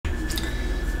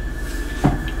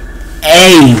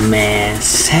Hey man,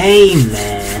 say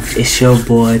man, it's your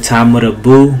boy Tom with a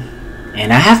Boo,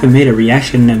 and I haven't made a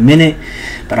reaction in a minute,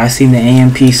 but I seen the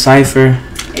AMP Cypher.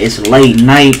 It's late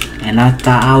night, and I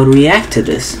thought I would react to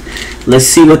this. Let's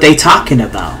see what they talking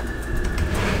about.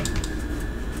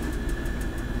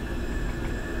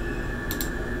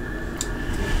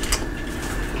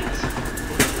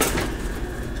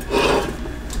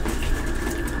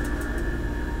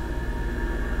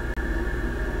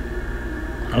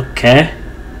 Okay.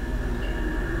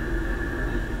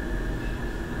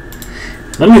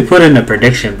 Let me put in a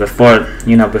prediction before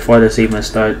this even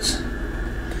starts.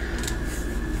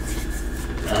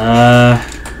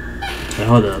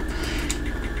 Hold up.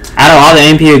 Out of all the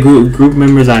NPA group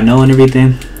members I know and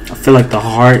everything, I feel like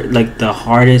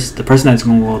the person that's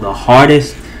gonna go the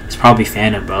hardest is probably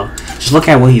Fanum, bro. Just look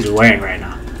at what he's wearing right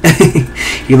now.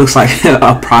 He looks like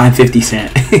a prime 50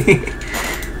 Cent.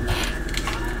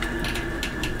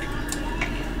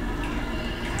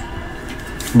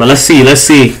 But let's see.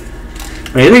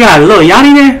 Wait, they got a little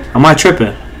yachty there? Am I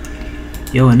tripping?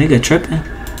 Yo, a nigga tripping?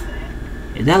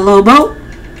 Is that a little boat?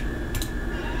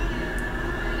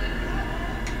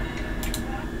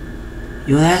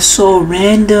 Yo, that's so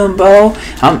random, bro.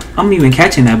 I'm even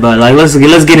catching that, but like, let's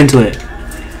get into it.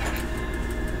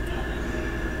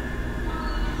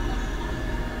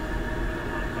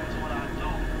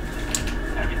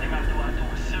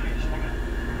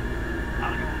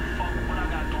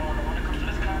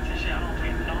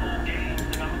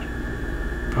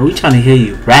 Bro, we trying to hear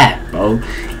you rap, bro.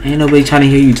 Ain't nobody trying to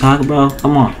hear you talk, bro.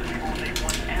 Come on.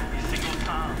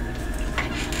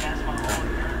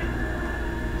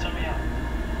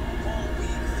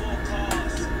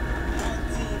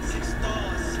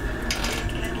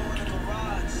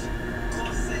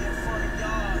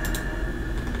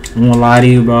 I won't lie to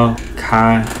you, bro.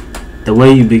 Kai, the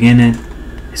way you beginning,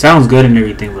 it sounds good and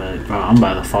everything, but bro, I'm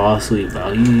about to fall asleep,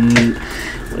 bro.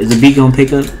 Is the beat gonna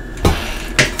pick up?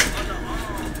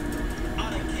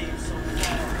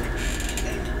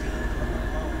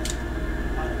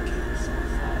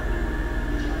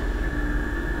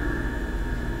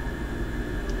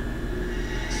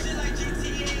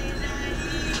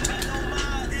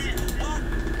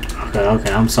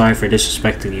 Okay, I'm sorry for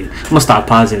disrespecting you. I'm gonna stop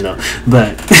pausing though,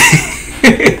 but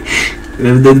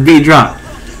the beat drop.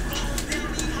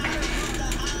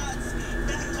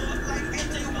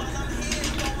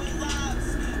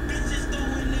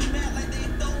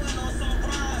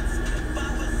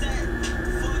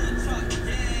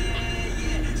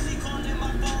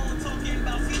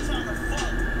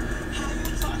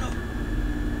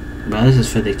 Bro, this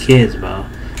is for the kids, bro.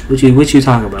 What you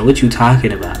talking about? What you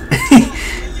talking about?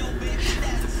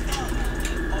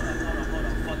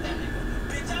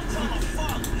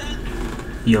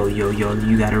 Yo,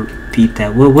 you gotta repeat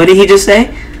that. What did he just say?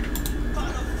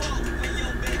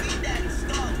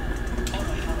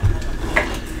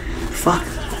 Fuck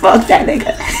that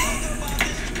nigga.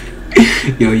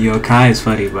 Yo, Kai is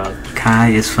funny, bro. Kai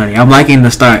is funny. I'm liking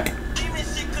the start.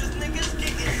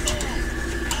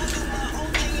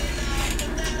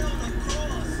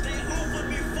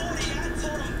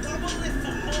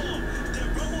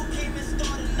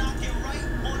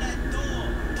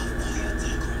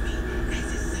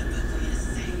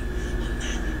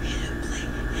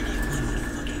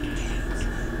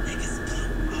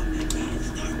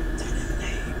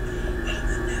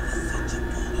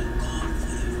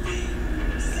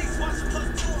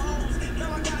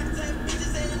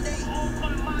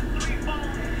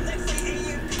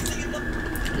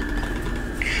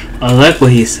 I like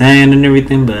what he's saying and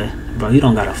everything, but bro, you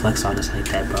don't gotta flex on us like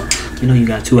that, bro. You know you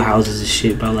got 2 houses and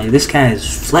shit, bro. Like, this guy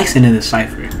is flexing in the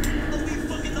Cypher.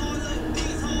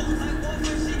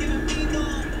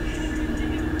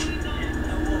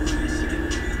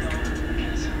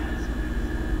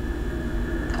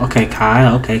 Okay,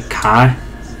 Kai.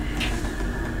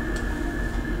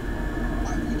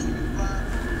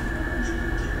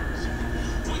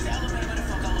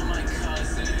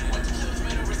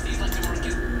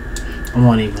 I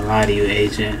won't even lie to you,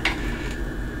 Agent.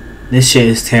 This shit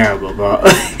is terrible, bro.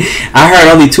 I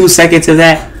heard only 2 seconds of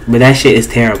that, but that shit is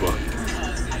terrible.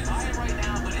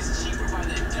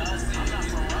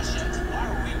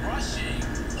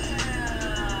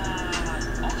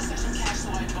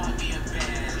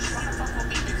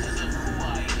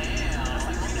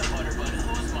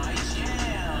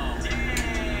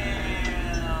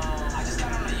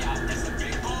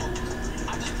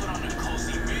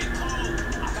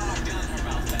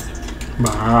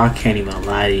 Bro, I can't even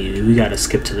lie to you. We gotta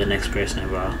skip to the next person,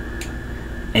 bro.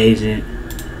 Agent.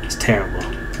 It's terrible.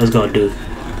 Let's go, dude.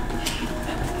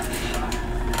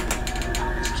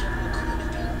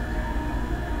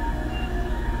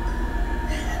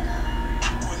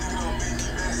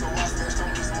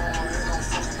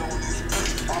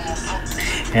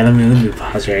 Hey, let me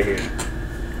pause right here.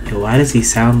 Yo, why does he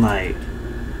sound like?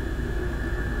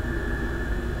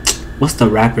 What's the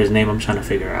rapper's name? I'm trying to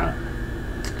figure out.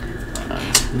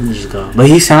 Let's just go. But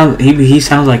he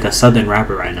sounds like a southern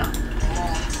rapper right now.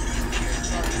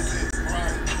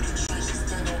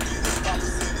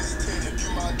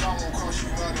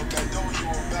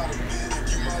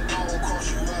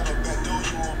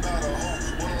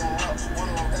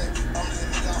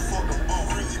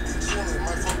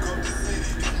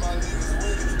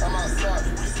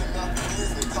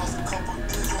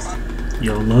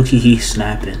 Yo, low-key, he's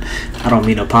snapping. I don't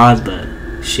mean to pause, but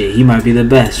shit, he might be the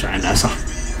best right now. So.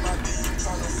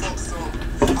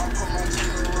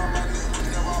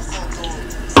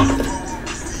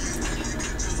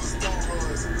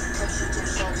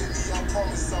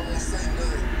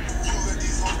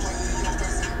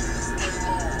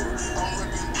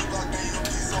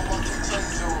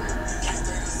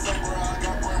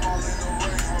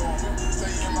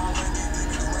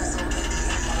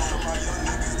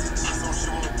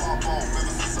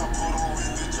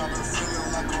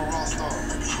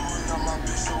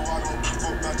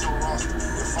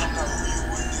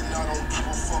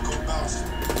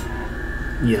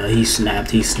 Yeah, he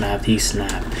snapped.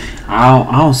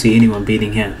 I don't see anyone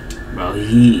beating him, bro.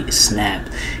 He snapped.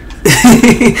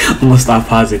 I'm gonna stop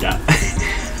pausing now.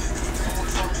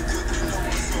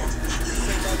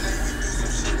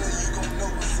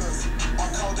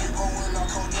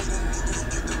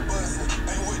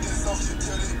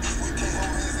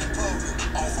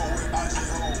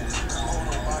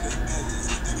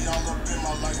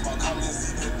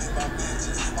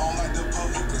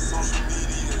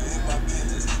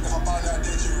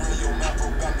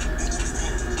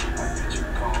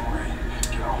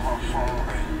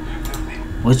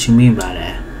 What you mean by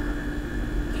that?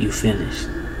 You finished.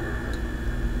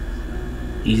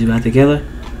 You about to kill her?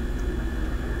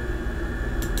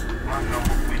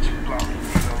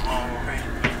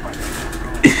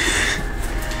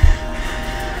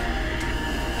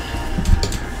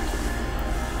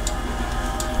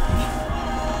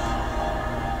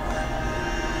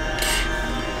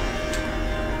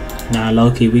 Nah,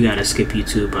 low-key, we gotta skip you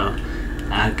too, bro.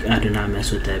 I do not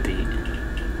mess with that beat.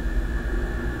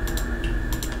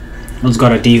 Let's go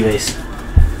to D-Base.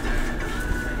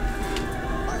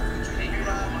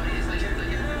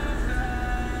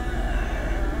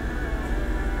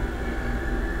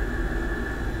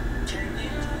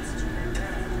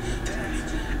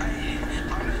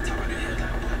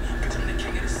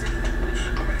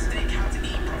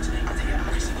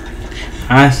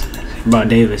 Bro,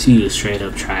 Davis, you is straight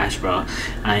up trash, bro.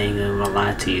 I ain't gonna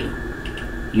lie to you.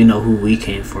 You know who we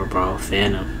came for, bro.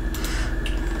 Fanum.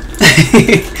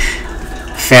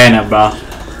 Fanum, bro.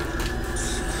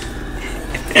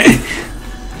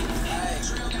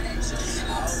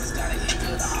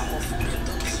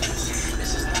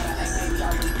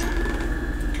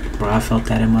 Bro, I felt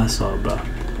that in my soul, bro.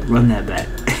 Run that back.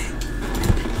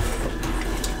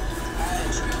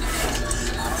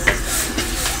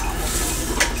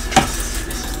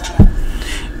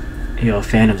 Yo,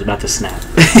 Fanum's about to snap.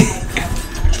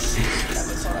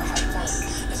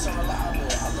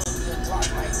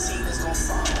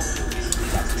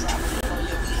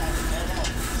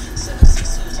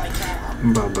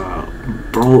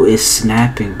 Bro is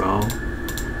snapping, bro.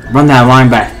 Run that line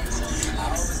back.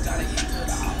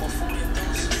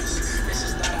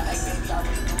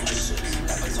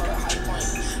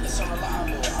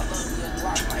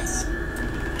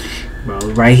 Bro,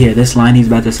 right here, this line he's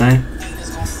about to say.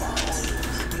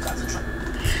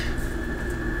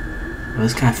 Bro,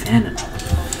 this guy Fanum.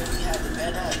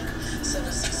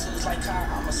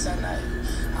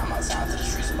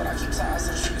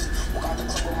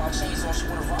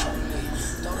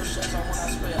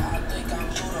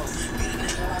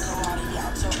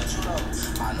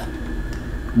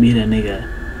 Beat a nigga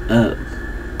up.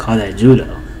 Call that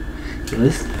judo.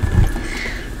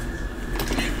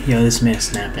 Yo, this man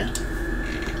snapping.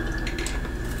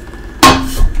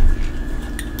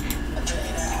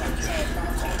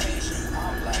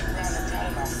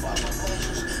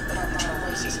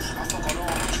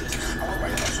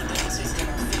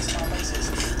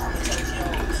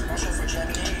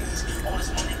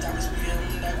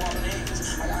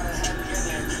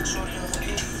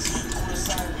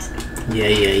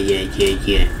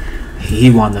 Yeah. He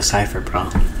won the Cypher, bro.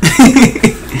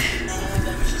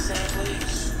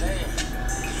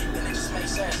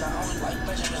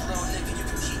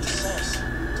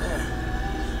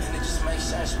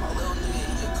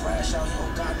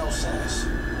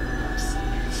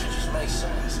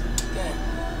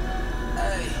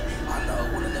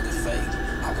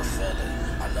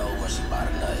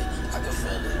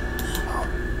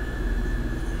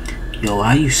 Yo,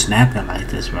 why you snapping like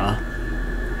this, bro?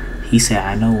 He said,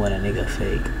 I know what a nigga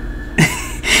fake.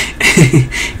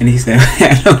 And he said,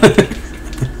 I know what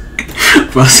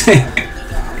a... Bro said...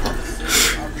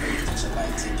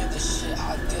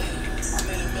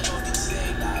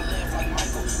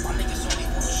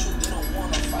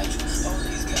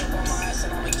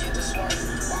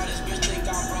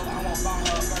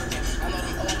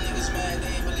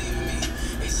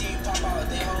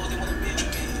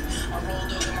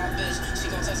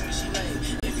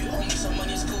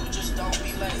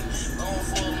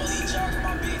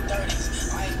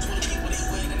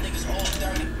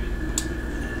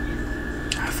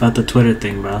 I felt the Twitter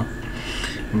thing, bro.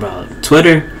 Bro,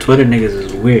 Twitter niggas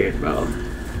is weird, bro.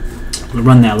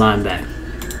 Run that line back.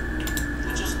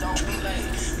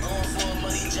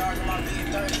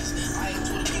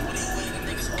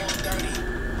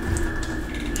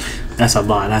 That's a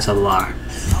bar. That's a bar.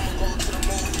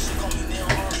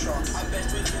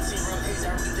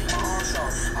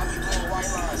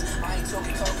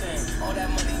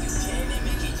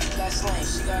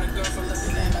 She got a girlfriend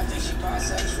looking at me, I think she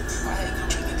bisexual. I hate good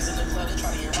niggas in the club, they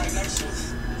try to get right next to us.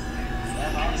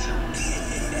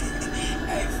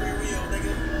 Hey, free real,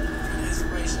 nigga.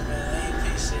 Inspiration, man.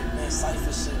 AMP shit, man.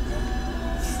 Cypher shit, man.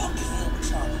 Fuck is wrong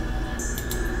with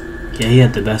y'all? Yeah, he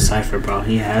had the best Cypher, bro.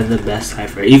 He had the best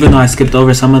Cypher. Even though I skipped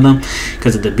over some of them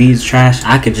because of the beats trash,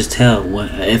 I could just tell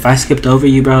if I skipped over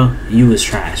you, bro, you was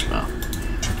trash, bro.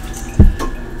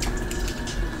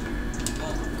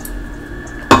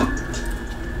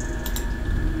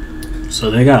 So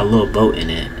they got a little boat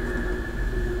in it.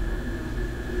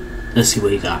 Let's see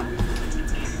what he got.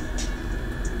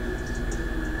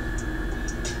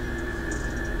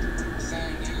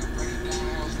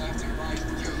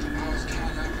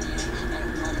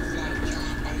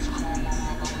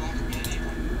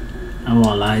 I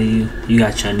won't lie to you. You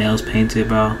got your nails painted,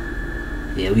 bro.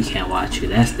 Yeah, we can't watch you.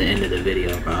 That's the end of the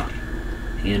video, bro.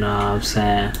 You know what I'm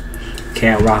saying?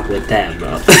 Can't rock with that,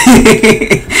 bro.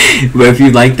 But if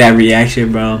you like that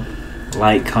reaction, bro,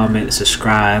 like, comment,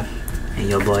 subscribe, and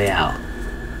your boy out.